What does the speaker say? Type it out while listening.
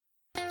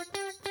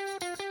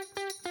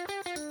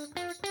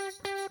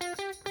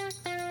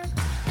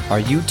Are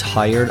you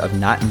tired of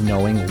not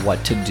knowing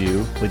what to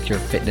do with your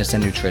fitness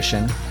and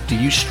nutrition? Do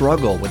you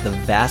struggle with the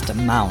vast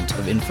amount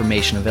of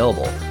information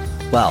available?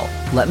 Well,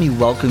 let me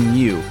welcome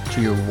you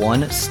to your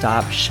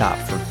one-stop shop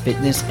for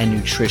fitness and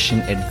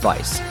nutrition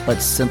advice.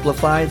 Let's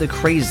simplify the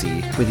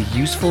crazy with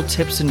useful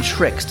tips and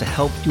tricks to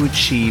help you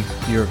achieve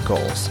your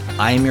goals.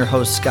 I am your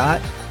host,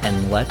 Scott,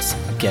 and let's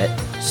get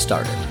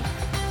started.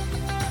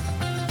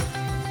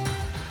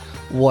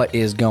 What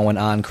is going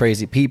on,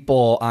 crazy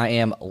people? I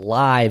am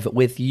live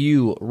with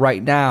you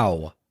right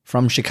now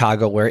from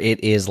Chicago, where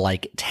it is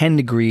like 10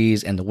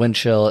 degrees and the wind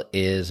chill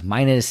is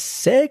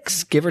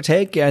 -6, give or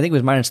take. I think it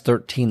was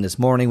 -13 this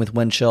morning with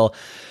wind chill.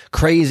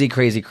 Crazy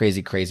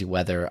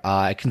weather.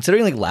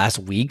 Considering like last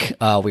week,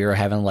 we were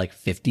having like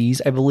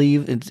 50s, I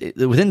believe,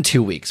 within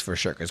 2 weeks for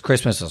sure, because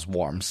Christmas is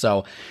warm.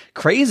 So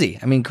crazy.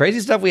 I mean,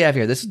 crazy stuff we have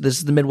here. This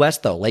is the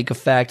Midwest though. Lake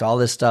effect, all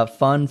this stuff.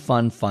 Fun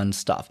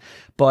stuff.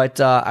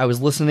 But I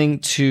was listening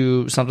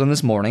to something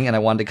this morning and I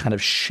wanted to kind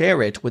of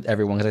share it with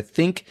everyone because I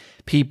think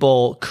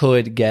people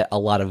could get a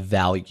lot of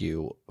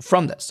value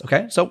from this.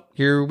 Okay, so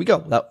here we go.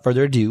 Without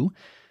further ado,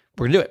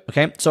 we're gonna do it.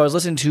 Okay, so I was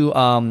listening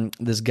to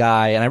this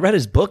guy and I read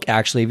his book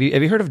actually.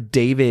 Have you heard of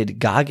David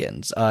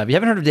Goggins? If you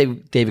haven't heard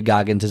of David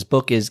Goggins, his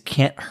book is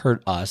Can't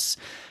Hurt Us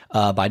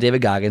by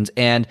David Goggins,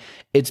 and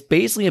it's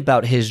basically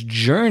about his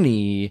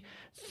journey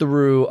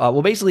through.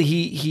 Basically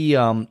he's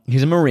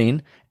a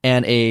Marine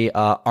and a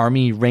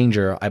Army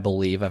Ranger, I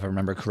believe, if I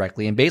remember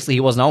correctly. And basically, he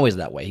wasn't always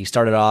that way. He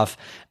started off,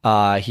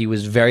 he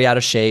was very out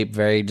of shape,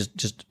 very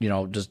just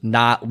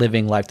not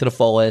living life to the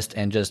fullest,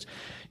 and just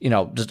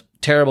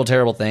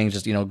terrible things.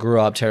 Just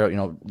grew up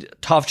terrible,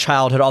 tough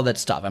childhood, all that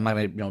stuff. I'm not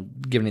going to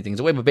give any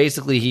things away, but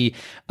basically, he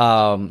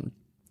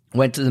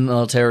went to the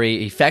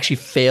military. He actually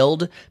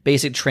failed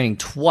basic training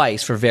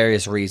twice for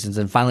various reasons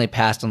and finally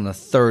passed on the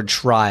third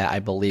try, I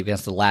believe,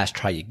 against the last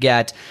try you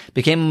get.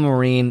 Became a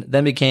Marine,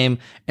 then became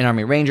an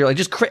Army Ranger. Like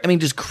just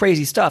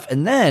crazy stuff.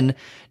 And then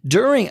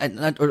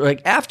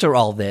after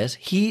all this,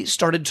 he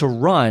started to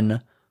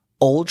run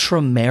ultra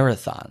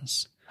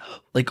marathons.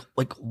 Like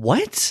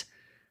what?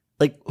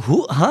 Like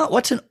who? Huh?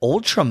 What's an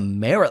ultra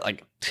marathon?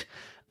 Like,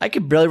 I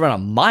could barely run a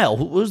mile.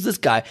 Who was this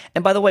guy?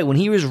 And by the way, when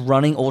he was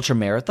running ultra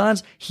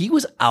marathons, he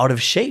was out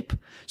of shape.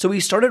 So he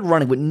started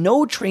running with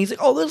no training. He's like,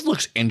 oh, this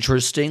looks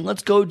interesting.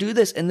 Let's go do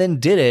this. And then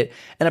did it.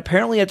 And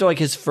apparently after like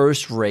his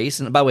first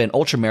race, and by the way, an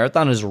ultra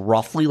marathon is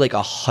roughly like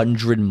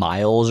 100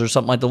 miles or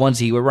something, like the ones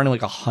he were running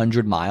like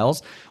 100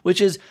 miles,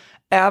 which is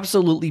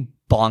absolutely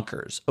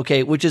bonkers.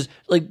 Okay. Which is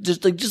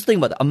just think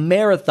about that. A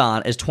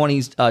marathon is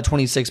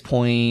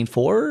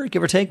 26.4,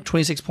 give or take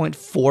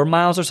 26.4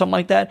 miles or something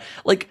like that.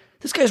 Like,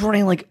 this guy's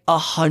running like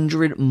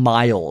 100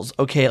 miles.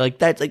 Okay, like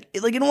that's like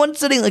in one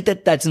sitting, like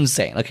that's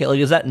insane. Okay, like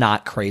is that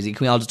not crazy?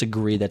 Can we all just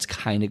agree that's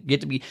kind of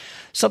get to be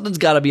something's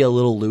got to be a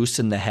little loose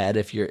in the head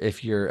if you're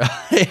if you're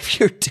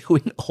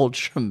doing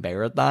ultra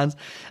marathons.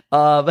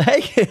 But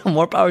hey,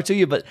 more power to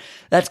you. But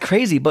that's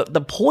crazy. But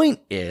the point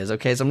is,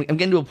 okay, so I'm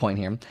getting to a point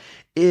here,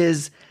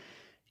 is.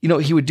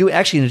 He would do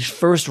actually in his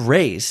first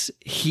race,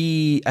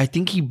 I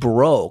think he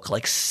broke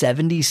like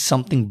 70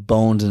 something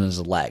bones in his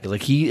leg.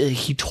 Like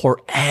he tore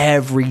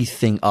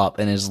everything up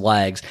in his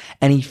legs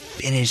and he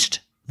finished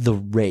the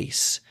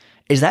race.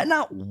 Is that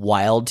not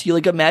wild to you?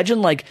 Like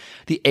imagine like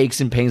the aches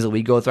and pains that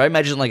we go through. I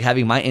imagine like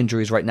having my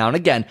injuries right now. And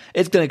again,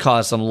 it's going to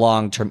cause some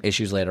long-term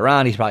issues later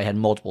on. He's probably had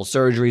multiple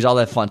surgeries, all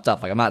that fun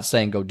stuff. Like I'm not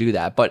saying go do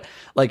that, but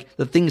like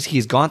the things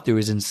he's gone through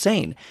is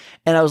insane.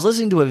 And I was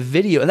listening to a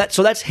video and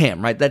that's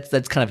him, right?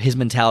 That's kind of his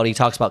mentality. He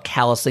talks about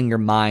callousing your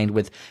mind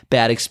with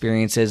bad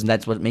experiences and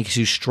that's what makes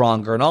you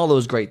stronger and all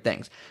those great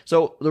things.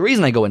 So the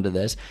reason I go into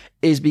this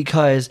is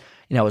because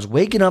I was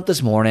waking up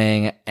this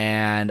morning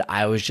and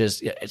I was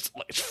just, it's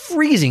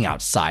freezing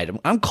outside.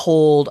 I'm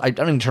cold. I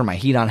don't even turn my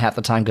heat on half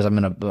the time because I'm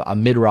in a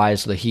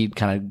mid-rise, so the heat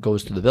kind of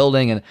goes through the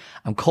building and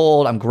I'm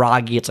cold. I'm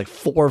groggy. It's like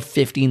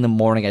 4:50 in the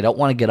morning. I don't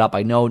want to get up.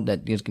 I know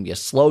that it's going to be a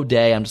slow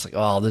day. I'm just like,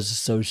 oh, this is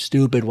so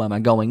stupid. Why am I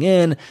going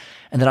in?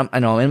 And then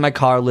I'm in my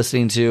car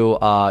listening to,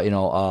 listening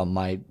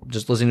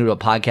to a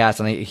podcast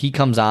and he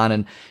comes on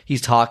and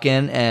he's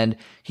talking and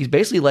he's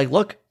basically like,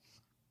 look,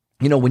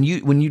 when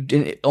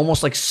you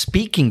almost like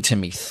speaking to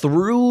me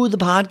through the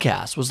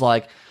podcast was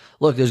like,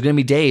 look, there's going to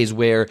be days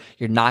where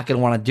you're not going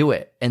to want to do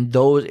it. And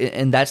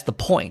that's the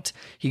point.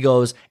 He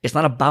goes, it's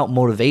not about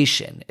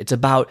motivation. It's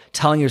about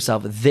telling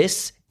yourself,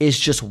 this is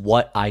just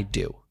what I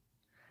do.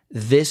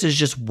 This is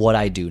just what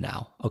I do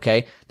now.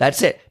 Okay.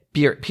 That's it.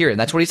 Period.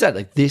 That's what he said.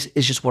 Like, this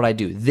is just what I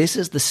do. This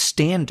is the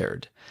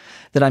standard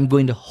that I'm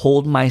going to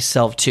hold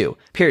myself to.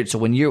 Period. So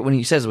when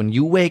he says, when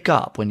you wake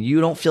up, when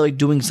you don't feel like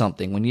doing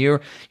something, when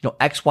you're,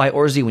 X, Y,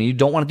 or Z, when you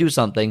don't want to do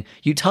something,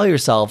 you tell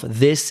yourself,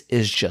 this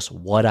is just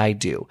what I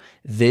do.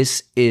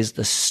 This is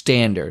the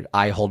standard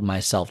I hold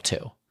myself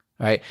to.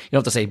 Right? You don't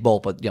have to say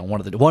both, but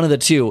one of the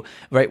two,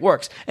 right,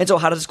 works. And so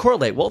how does this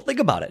correlate? Well, think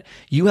about it.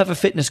 You have a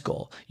fitness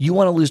goal. You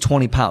want to lose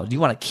 20 pounds.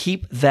 You want to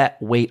keep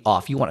that weight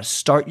off. You want to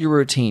start your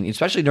routine,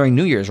 especially during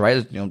New Year's,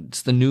 right?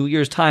 It's the New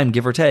Year's time,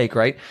 give or take,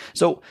 right?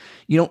 So,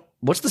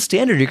 what's the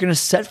standard you're going to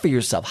set for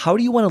yourself? How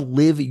do you want to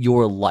live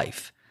your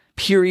life?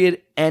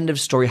 Period. End of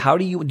story.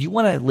 Do you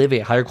want to live a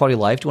higher quality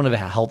life? Do you want to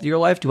have a healthier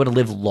life? Do you want to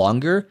live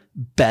longer,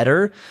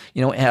 better?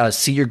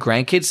 See your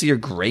grandkids, see your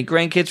great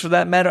grandkids for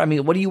that matter. I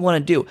mean, what do you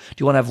want to do? Do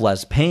you want to have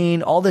less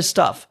pain? All this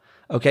stuff.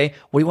 Okay.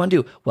 What do you want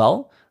to do?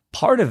 Well,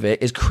 part of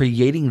it is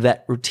creating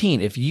that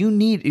routine. If you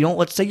need,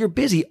 let's say you're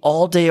busy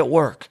all day at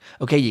work.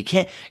 Okay. You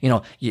can't,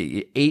 you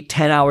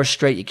 8-10 hours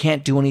straight. You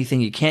can't do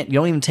anything. You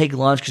don't even take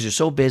lunch because you're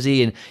so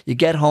busy, and you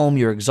get home,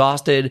 you're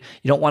exhausted.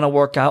 You don't want to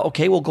work out.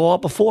 Okay. Well, go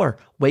out before.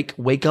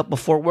 Wake up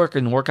before work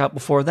and work out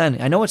before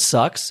then. I know it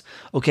sucks.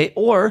 Okay.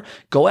 Or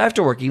go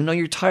after work. Even though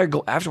you're tired,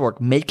 go after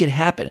work. Make it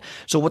happen.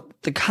 So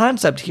what the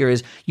concept here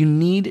is, you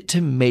need to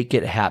make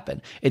it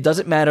happen. It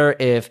doesn't matter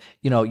if,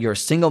 you're a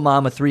single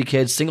mom of 3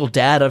 kids, single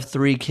dad of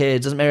 3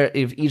 kids. Doesn't matter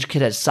if each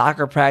kid has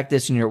soccer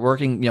practice and you're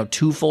working,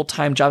 2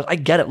 full-time jobs. I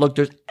get it. Look,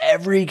 there's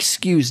every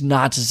excuse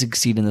not to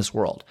succeed in this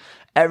world.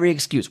 Every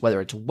excuse, whether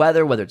it's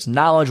weather, whether it's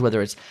knowledge,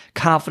 whether it's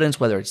confidence,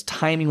 whether it's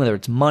timing, whether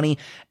it's money,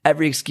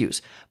 every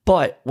excuse.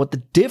 But what the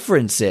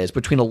difference is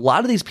between a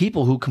lot of these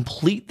people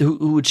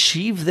who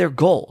achieve their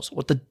goals,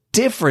 what the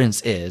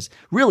difference is,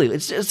 really,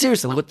 it's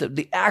seriously, what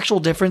the actual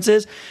difference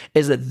is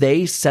that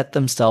they set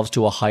themselves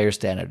to a higher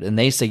standard. And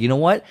they say, you know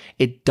what?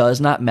 It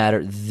does not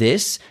matter.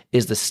 This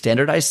is the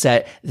standard I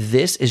set.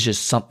 This is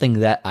just something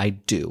that I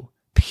do.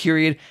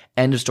 Period.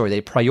 End of story.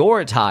 They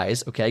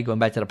prioritize, okay, going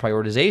back to the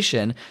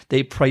prioritization,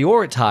 they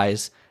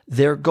prioritize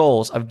their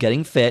goals of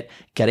getting fit,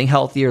 getting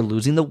healthier,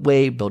 losing the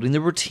weight, building the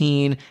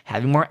routine,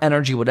 having more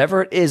energy,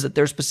 whatever it is that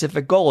their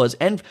specific goal is.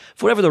 And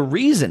for whatever the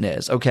reason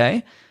is,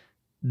 okay,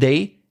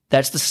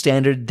 that's the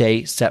standard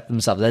they set for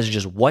themselves. That's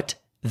just what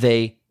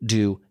they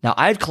do. Now,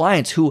 I have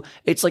clients who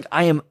it's like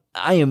I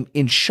am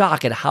in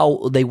shock at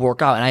how they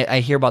work out. And I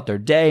hear about their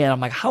day and I'm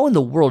like, how in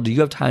the world do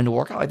you have time to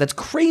work out? Like, that's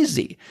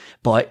crazy.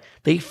 But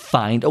they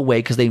find a way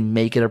because they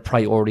make it a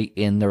priority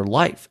in their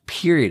life.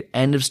 Period.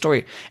 End of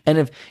story. And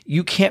if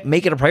you can't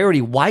make it a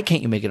priority, why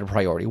can't you make it a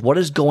priority? What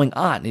is going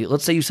on?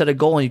 Let's say you set a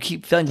goal and you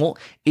keep failing. Well,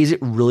 is it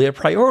really a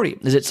priority?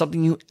 Is it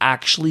something you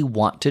actually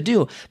want to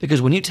do?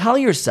 Because when you tell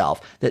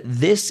yourself that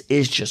this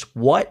is just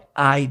what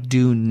I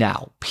do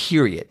now,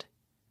 period.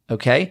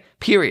 Okay?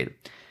 Period.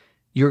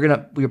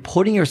 You're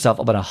putting yourself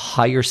up at a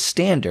higher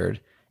standard,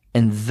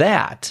 and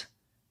that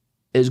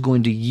is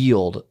going to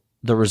yield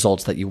the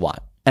results that you want.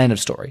 End of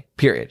story.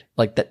 Period.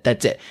 Like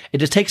that's it. It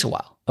just takes a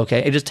while. Okay.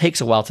 It just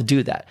takes a while to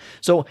do that.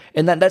 So,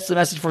 and that's the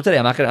message for today.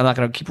 I'm not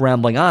going to keep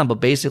rambling on, but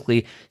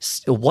basically,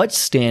 what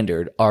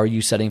standard are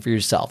you setting for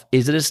yourself?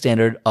 Is it a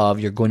standard of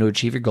you're going to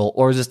achieve your goal,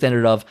 or is it a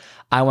standard of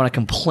I want to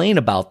complain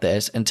about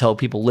this until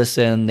people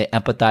listen, they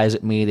empathize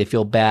with me, they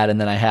feel bad, and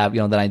then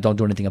then I don't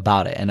do anything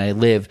about it, and I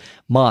live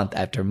month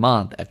after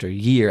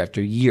year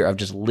after year of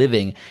just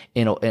living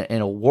in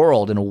a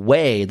world in a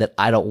way that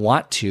I don't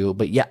want to,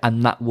 but yet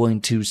I'm not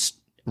willing to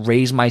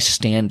raise my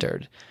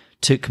standard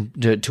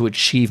to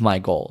achieve my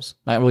goals.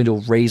 I'm not willing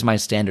to raise my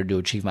standard to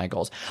achieve my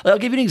goals. I'll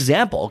give you an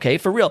example, okay?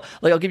 For real.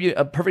 I'll give you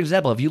a perfect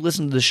example. If you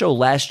listened to the show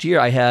last year,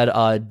 I had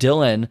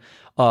Dylan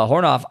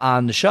Hornoff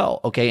on the show,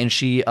 okay? And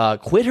she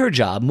quit her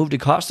job, moved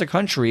across the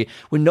country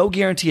with no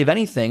guarantee of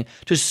anything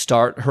to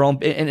start her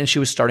own, and she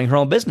was starting her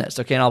own business,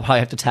 okay? And I'll probably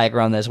have to tag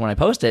her on this when I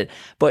post it,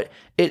 but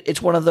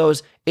it's one of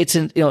those,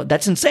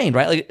 that's insane,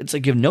 right? Like, it's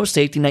like you have no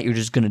safety net, you're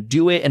just going to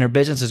do it, and her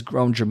business has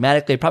grown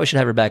dramatically. I probably should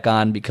have her back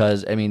on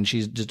because,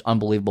 she's just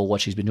unbelievable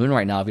what she's been doing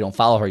right now. If you don't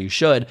follow her, you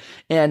should.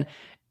 And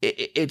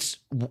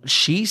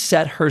she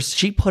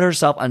put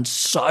herself on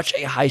such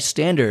a high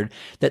standard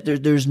that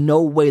there's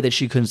no way that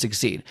she couldn't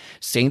succeed.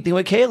 Same thing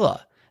with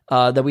Kayla,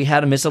 that we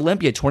had in Miss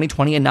Olympia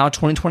 2020 and now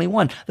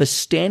 2021. The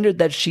standard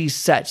that she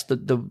sets,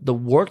 the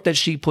work that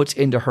she puts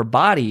into her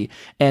body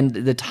and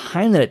the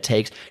time that it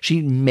takes,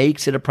 she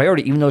makes it a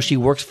priority, even though she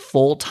works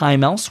full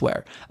time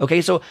elsewhere.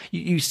 Okay. So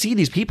you see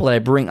these people that I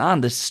bring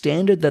on, the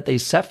standard that they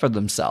set for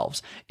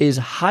themselves is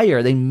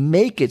higher. They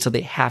make it so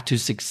they have to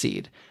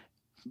succeed.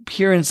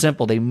 Pure and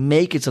simple. They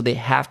make it so they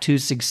have to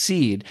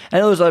succeed. I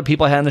know there's other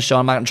people I had on the show.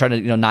 I'm not trying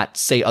to, not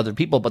say other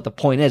people, but the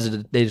point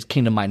is, they just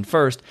came to mind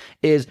first,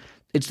 is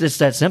it's just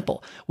that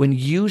simple. When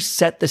you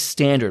set the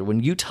standard,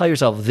 when you tell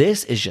yourself,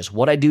 this is just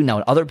what I do now,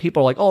 and other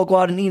people are like, oh, go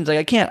out and eat. It's like,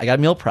 I can't. I got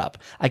to meal prep.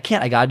 I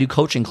can't. I got to do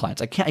coaching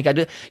clients. I can't. I got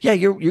to,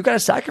 you got to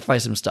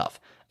sacrifice some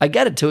stuff. I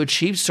get it. To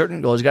achieve certain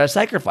goals, you got to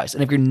sacrifice.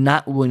 And if you're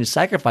not willing to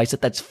sacrifice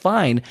it, that's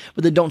fine,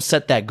 but then don't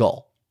set that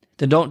goal.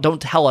 Then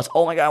don't tell us,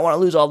 oh my God, I want to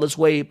lose all this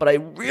weight, but I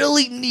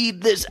really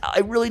need this. I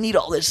really need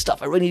all this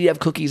stuff. I really need to have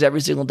cookies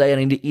every single day. I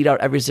need to eat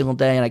out every single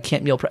day, and I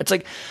can't meal prep. It's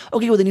like,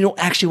 okay, well then you don't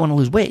actually want to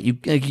lose weight.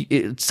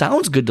 It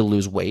sounds good to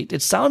lose weight.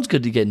 It sounds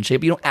good to get in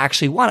shape, but you don't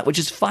actually want it, which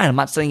is fine. I'm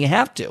not saying you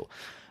have to,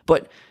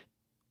 but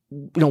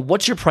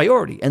what's your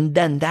priority? And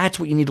then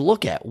that's what you need to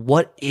look at.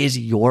 What is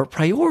your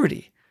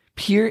priority?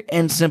 Pure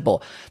and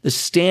simple. The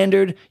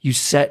standard you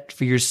set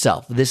for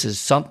yourself. This is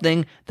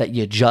something that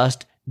you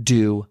just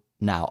do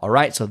now. All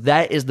right. So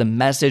that is the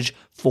message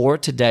for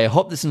today. I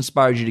hope this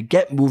inspires you to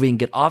get moving,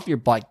 get off your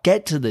butt,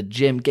 get to the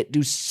gym,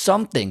 do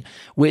something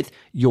with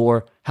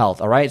your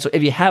health, all right? So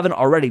if you haven't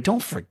already,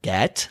 don't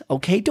forget,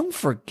 okay? Don't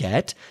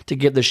forget to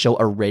give the show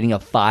a rating, a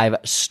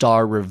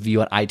 5-star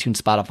review on iTunes,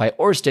 Spotify,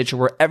 or Stitcher,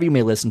 wherever you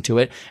may listen to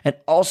it. And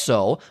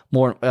also,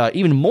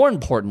 even more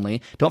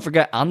importantly, don't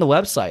forget on the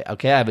website,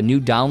 okay? I have a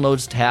new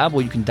downloads tab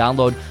where you can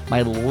download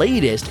my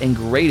latest and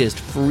greatest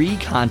free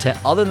content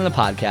other than the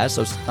podcast.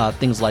 So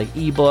things like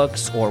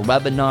ebooks or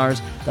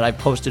webinars that I've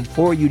posted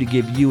for you to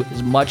give you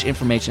as much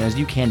information as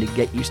you can to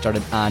get you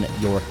started on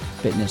your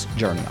fitness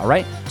journey, all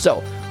right?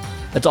 So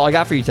that's all I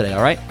got for you today,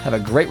 all right? Have a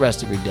great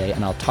rest of your day,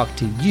 and I'll talk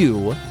to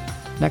you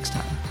next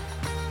time.